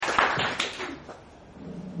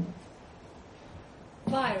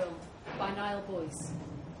voice.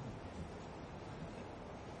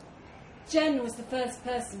 Jen was the first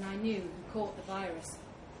person I knew who caught the virus.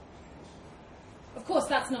 Of course,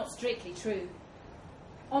 that's not strictly true.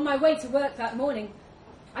 On my way to work that morning,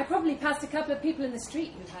 I probably passed a couple of people in the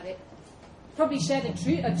street who had it. Probably shared a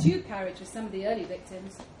tube carriage with some of the early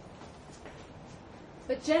victims.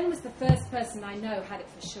 But Jen was the first person I know had it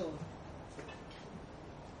for sure.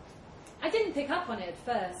 I didn't pick up on it at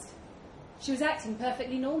first. She was acting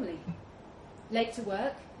perfectly normally. Late to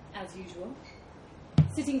work, as usual.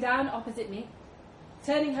 Sitting down opposite me,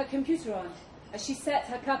 turning her computer on as she set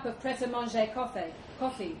her cup of pret-a-manger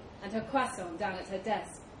coffee and her croissant down at her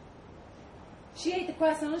desk. She ate the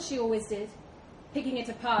croissant as she always did, picking it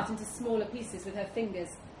apart into smaller pieces with her fingers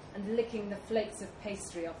and licking the flakes of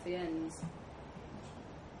pastry off the ends.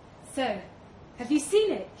 "So, have you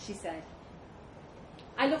seen it?" she said.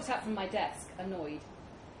 I looked up from my desk, annoyed.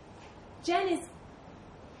 Jen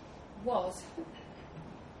was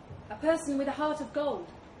a person with a heart of gold,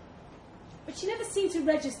 but she never seemed to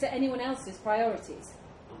register anyone else's priorities.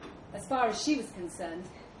 As far as she was concerned,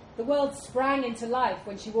 the world sprang into life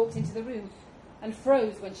when she walked into the room and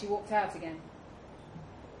froze when she walked out again.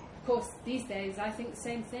 Of course, these days I think the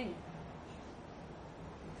same thing.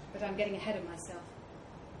 But I'm getting ahead of myself.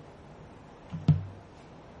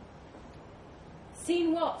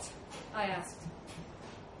 "Seen what?" I asked.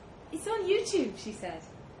 "It's on YouTube," she said.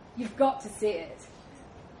 "You've got to see it."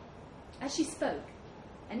 As she spoke,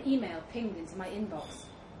 an email pinged into my inbox.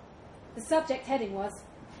 The subject heading was,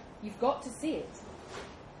 "You've got to see it."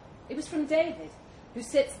 It was from David, who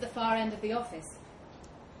sits at the far end of the office.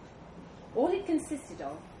 All it consisted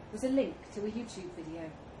of was a link to a YouTube video.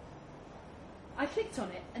 I clicked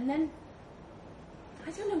on it, and then,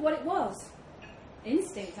 I don't know what it was.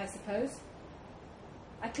 Instinct, I suppose.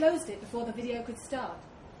 I closed it before the video could start.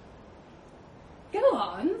 "Go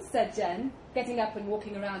on," said Jen, getting up and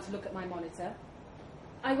walking around to look at my monitor.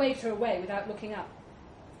 I waved her away without looking up.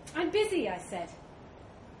 "I'm busy," I said.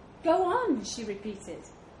 "Go on," she repeated.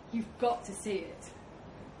 "You've got to see it."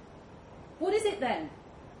 "What is it then?"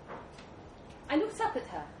 I looked up at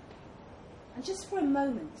her, and just for a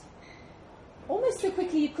moment, almost so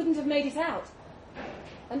quickly you couldn't have made it out,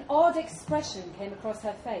 an odd expression came across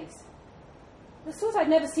her face. The sort I'd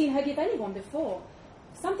never seen her give anyone before.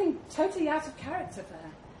 Something totally out of character for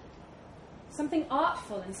her. Something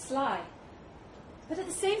artful and sly, but at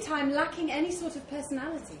the same time lacking any sort of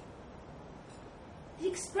personality. The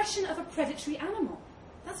expression of a predatory animal.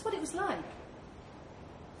 That's what it was like.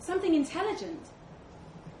 Something intelligent,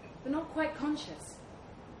 but not quite conscious.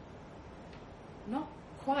 Not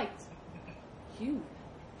quite human.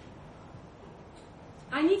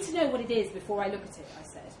 "I need to know what it is before I look at it," I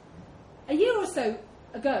said. "A year or so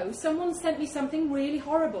ago, someone sent me something really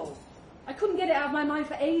horrible. I couldn't get it out of my mind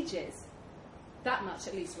for ages." That much,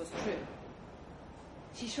 at least, was true.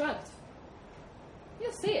 She shrugged.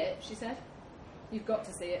 "You'll see it," she said. "You've got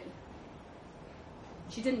to see it."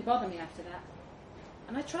 She didn't bother me after that,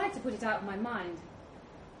 and I tried to put it out of my mind.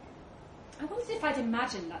 I wondered if I'd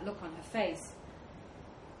imagined that look on her face.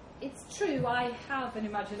 It's true, I have an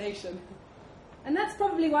imagination. And that's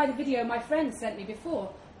probably why the video my friend sent me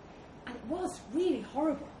before, and it was really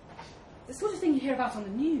horrible. The sort of thing you hear about on the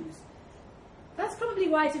news. That's probably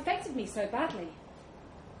why it affected me so badly.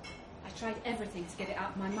 I tried everything to get it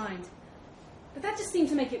out of my mind, but that just seemed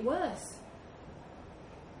to make it worse.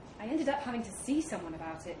 I ended up having to see someone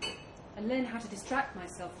about it and learn how to distract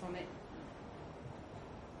myself from it.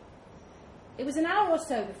 It was an hour or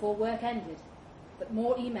so before work ended, but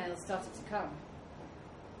more emails started to come.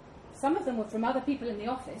 Some of them were from other people in the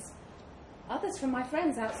office, others from my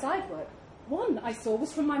friends outside work. One I saw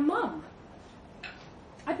was from my mum.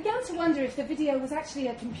 I began to wonder if the video was actually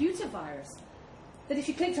a computer virus, that if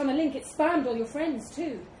you clicked on a link it spammed all your friends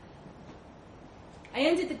too. I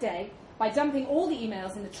ended the day by dumping all the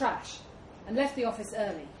emails in the trash and left the office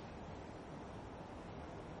early.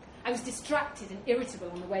 I was distracted and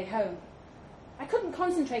irritable on the way home. I couldn't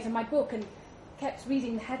concentrate on my book and kept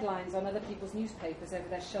reading the headlines on other people's newspapers over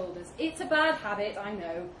their shoulders. It's a bad habit, I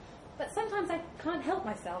know, but sometimes I can't help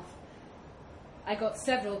myself. I got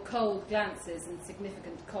several cold glances and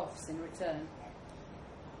significant coughs in return.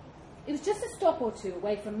 It was just a stop or two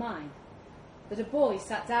away from mine that a boy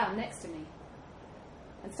sat down next to me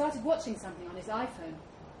and started watching something on his iPhone.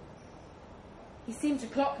 He seemed to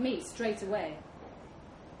clock me straight away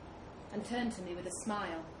and turned to me with a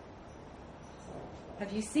smile.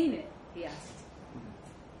 "Have you seen it?" he asked.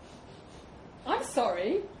 "I'm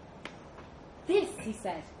sorry." "This," he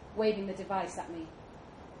said, waving the device at me.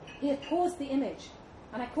 He had paused the image,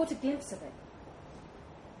 and I caught a glimpse of it.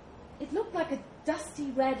 It looked like a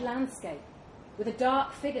dusty red landscape with a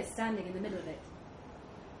dark figure standing in the middle of it.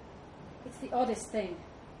 It's the oddest thing,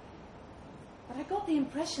 but I got the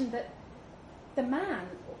impression that the man,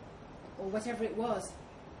 or whatever it was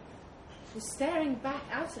staring back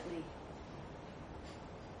out at me.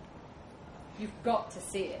 You've got to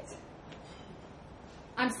see it.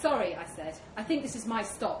 I'm sorry, I said. I think this is my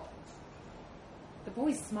stop. The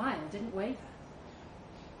boy's smile didn't waver.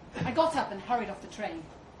 I got up and hurried off the train.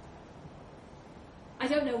 I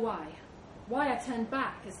don't know why I turned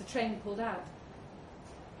back as the train pulled out.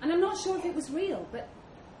 And I'm not sure if it was real, but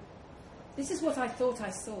this is what I thought I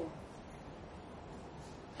saw.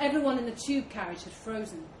 Everyone in the tube carriage had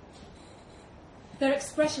frozen. Their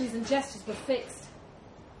expressions and gestures were fixed,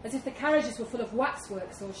 as if the carriages were full of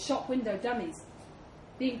waxworks or shop window dummies,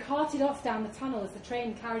 being carted off down the tunnel as the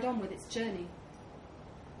train carried on with its journey.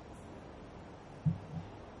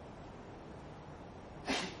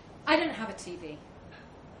 I don't have a TV.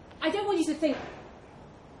 I don't want you to think...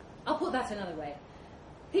 I'll put that another way.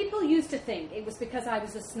 People used to think it was because I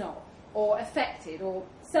was a snob, or affected, or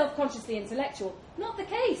self-consciously intellectual. Not the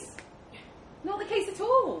case. Not the case at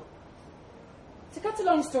all. To cut a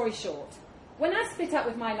long story short, when I split up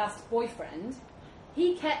with my last boyfriend,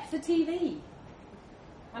 he kept the TV.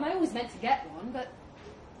 And I always meant to get one, but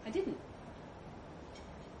I didn't.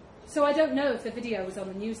 So I don't know if the video was on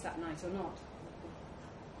the news that night or not.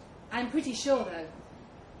 I'm pretty sure, though,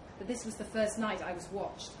 that this was the first night I was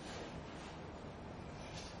watched.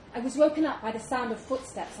 I was woken up by the sound of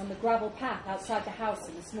footsteps on the gravel path outside the house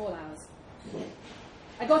in the small hours.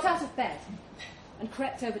 I got out of bed and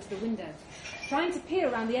crept over to the window, trying to peer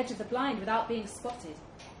around the edge of the blind without being spotted.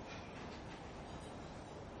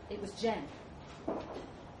 It was Jen.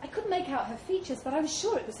 I couldn't make out her features, but I was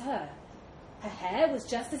sure it was her. Her hair was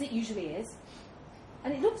just as it usually is,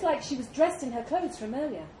 and it looked like she was dressed in her clothes from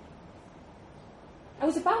earlier. I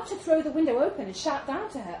was about to throw the window open and shout down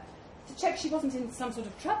to her to check she wasn't in some sort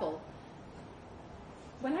of trouble,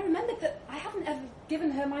 when I remembered that I hadn't ever given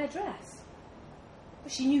her my address.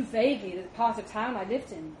 She knew vaguely the part of town I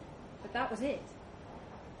lived in, but that was it.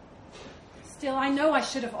 Still, I know I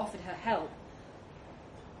should have offered her help.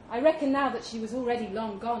 I reckon now that she was already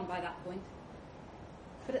long gone by that point.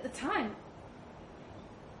 But at the time,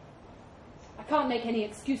 I can't make any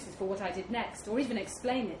excuses for what I did next, or even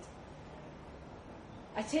explain it.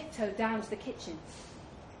 I tiptoed down to the kitchen,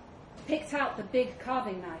 picked out the big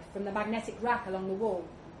carving knife from the magnetic rack along the wall,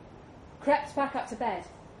 crept back up to bed,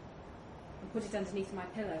 and put it underneath my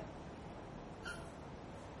pillow.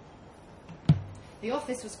 The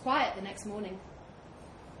office was quiet the next morning.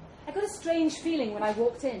 I got a strange feeling when I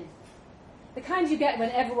walked in, the kind you get when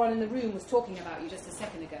everyone in the room was talking about you just a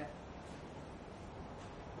second ago.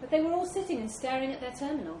 But they were all sitting and staring at their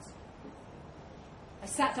terminals. I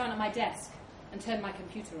sat down at my desk and turned my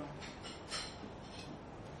computer on.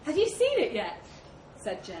 "Have you seen it yet?"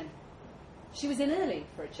 said Jen. She was in early,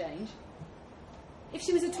 for a change. If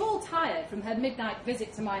she was at all tired from her midnight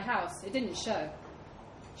visit to my house, it didn't show.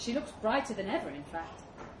 She looked brighter than ever, in fact.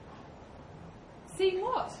 "Seen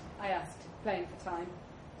what?" I asked, playing for time.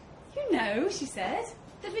 "You know," she said.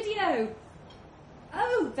 "The video."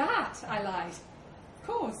 "Oh, that," I lied. "Of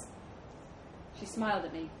course." She smiled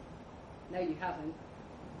at me. "No, you haven't."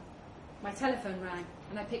 My telephone rang,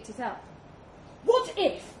 and I picked it up. "What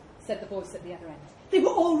if," said the voice at the other end, "they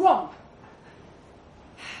were all wrong?"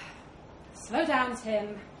 "Slow down,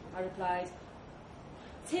 Tim," I replied.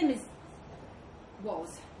 Tim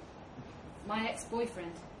was my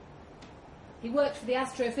ex-boyfriend. He worked for the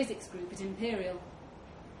astrophysics group at Imperial.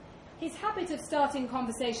 His habit of starting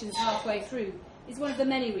conversations halfway through is one of the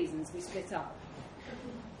many reasons we split up.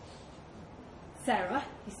 "Sarah,"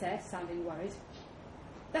 he said, sounding worried.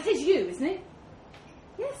 "That is you, isn't it?"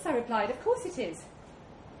 "Yes," I replied, "of course it is."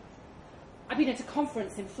 "I've been at a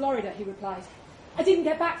conference in Florida," he replied. "I didn't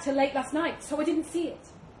get back till late last night, so I didn't see it."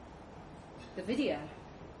 "The video?"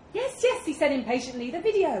 Yes, he said impatiently, "the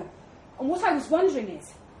video. And what I was wondering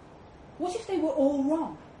is, what if they were all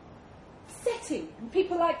wrong? SETI and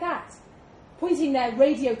people like that, pointing their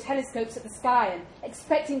radio telescopes at the sky and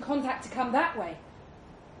expecting contact to come that way.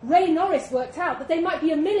 Ray Norris worked out that they might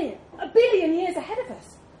be a billion years ahead of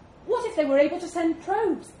us. What if they were able to send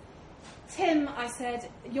probes?" "Tim," I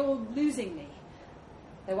said, "you're losing me."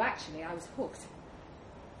 Though actually I was hooked.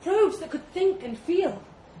 Probes that could think and feel.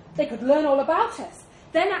 They could learn all about us,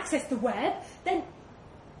 then access the web, then...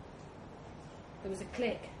 There was a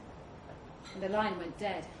click, and the line went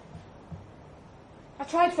dead. I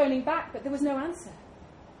tried phoning back, but there was no answer.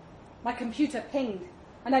 My computer pinged,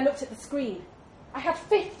 and I looked at the screen. I had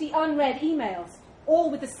 50 unread emails, all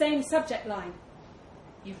with the same subject line.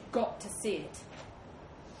 "You've got to see it."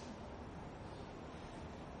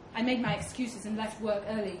 I made my excuses and left work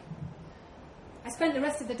early. I spent the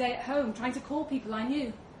rest of the day at home trying to call people I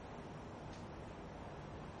knew.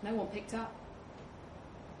 No one picked up.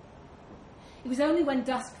 It was only when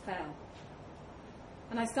dusk fell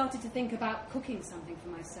and I started to think about cooking something for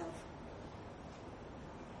myself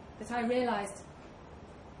that I realised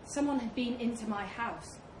someone had been into my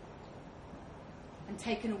house and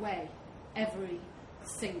taken away every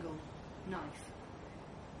single knife.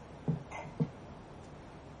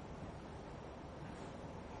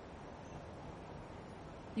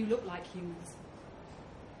 You look like humans.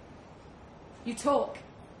 You talk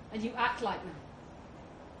and you act like them.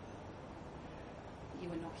 But you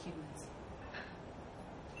are not humans.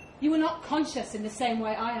 You are not conscious in the same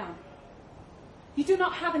way I am. You do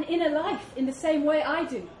not have an inner life in the same way I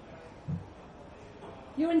do.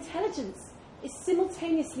 Your intelligence is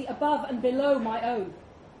simultaneously above and below my own.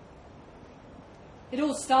 It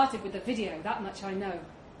all started with the video, that much I know.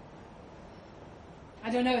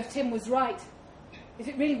 I don't know if Tim was right, if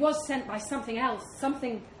it really was sent by something else,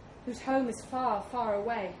 something whose home is far, far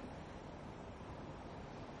away.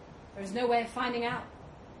 There is no way of finding out.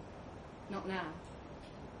 Not now.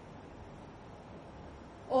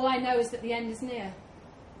 All I know is that the end is near.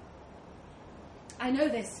 I know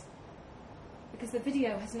this because the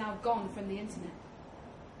video has now gone from the internet.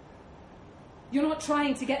 You're not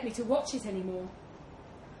trying to get me to watch it anymore.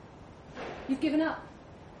 You've given up.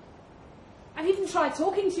 I've even tried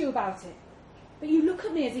talking to you about it, but you look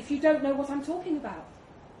at me as if you don't know what I'm talking about.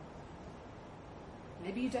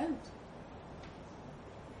 Maybe you don't.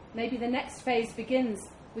 Maybe the next phase begins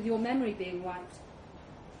with your memory being wiped.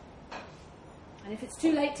 And if it's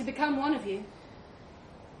too late to become one of you,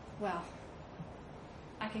 well,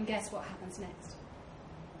 I can guess what happens next.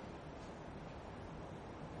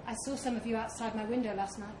 I saw some of you outside my window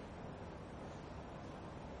last night.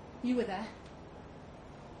 You were there.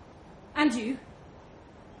 And you.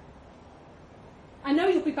 I know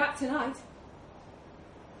you'll be back tonight.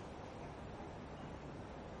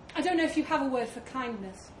 I don't know if you have a word for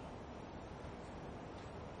kindness.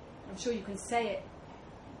 I'm sure you can say it.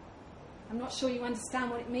 I'm not sure you understand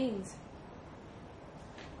what it means.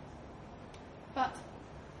 But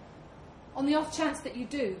on the off chance that you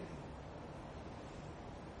do,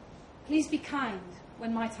 please be kind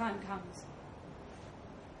when my time comes.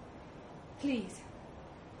 Please.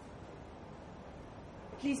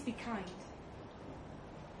 Please be kind.